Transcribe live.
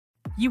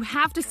You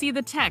have to see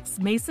the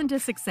text Mason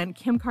Disick sent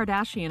Kim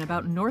Kardashian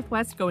about North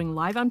West going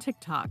live on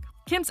TikTok.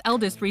 Kim's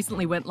eldest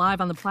recently went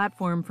live on the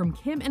platform from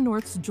Kim and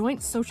North's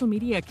joint social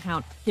media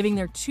account, giving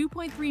their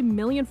 2.3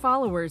 million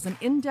followers an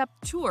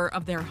in-depth tour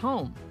of their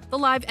home. The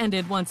live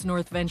ended once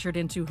North ventured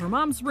into her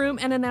mom's room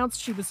and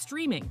announced she was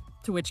streaming,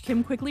 to which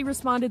Kim quickly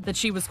responded that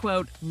she was,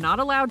 quote, not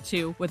allowed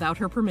to without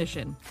her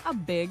permission. A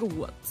big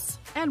whoops.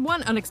 And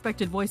one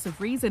unexpected voice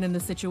of reason in the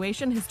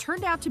situation has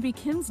turned out to be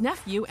Kim's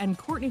nephew and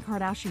Kourtney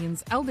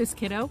Kardashian's eldest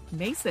kiddo,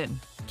 Mason.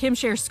 Kim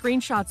shares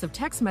screenshots of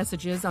text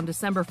messages on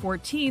December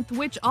 14th,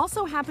 which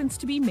also happens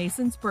to be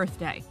Mason's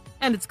birthday.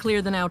 And it's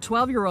clear the now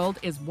 12-year-old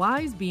is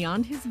wise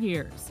beyond his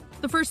years.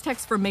 The first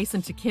text from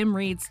Mason to Kim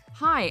reads,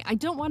 "Hi, I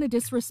don't want to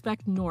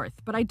disrespect North,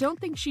 but I don't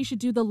think she should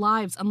do the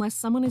lives unless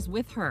someone is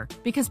with her,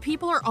 because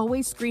people are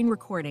always screen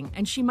recording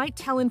and she might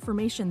tell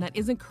information that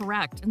isn't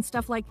correct and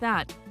stuff like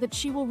that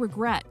she will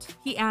regret."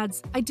 He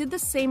adds, "I did the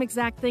same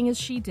exact thing as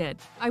she did.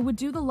 I would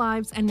do the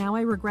lives and now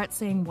I regret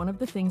saying one of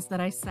the things that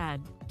I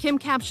said." Kim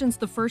captions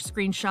the first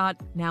screenshot,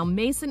 "Now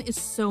Mason is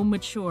so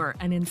mature,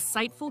 an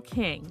insightful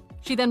king."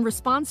 She then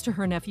responds to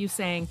her nephew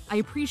saying, "I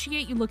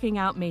appreciate you looking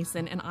out,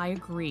 Mason, and I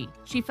agree.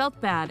 She felt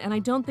bad and I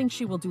don't think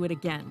she will do it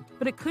again,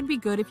 but it could be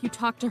good if you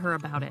talk to her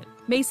about it."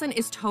 Mason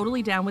is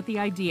totally down with the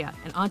idea,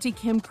 and Auntie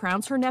Kim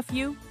crowns her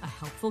nephew a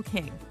helpful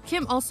king.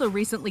 Kim also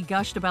recently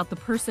gushed about the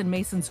person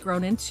Mason's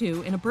grown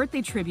into in a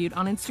birthday tribute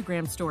on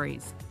Instagram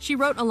stories. She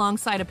wrote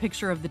alongside a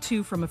picture of the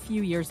two from a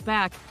few years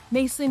back,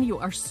 "Mason, you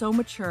are so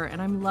mature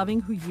and I'm loving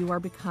who you are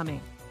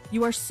becoming.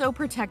 You are so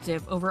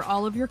protective over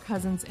all of your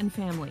cousins and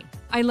family.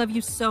 I love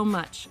you so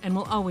much and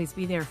will always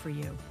be there for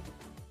you."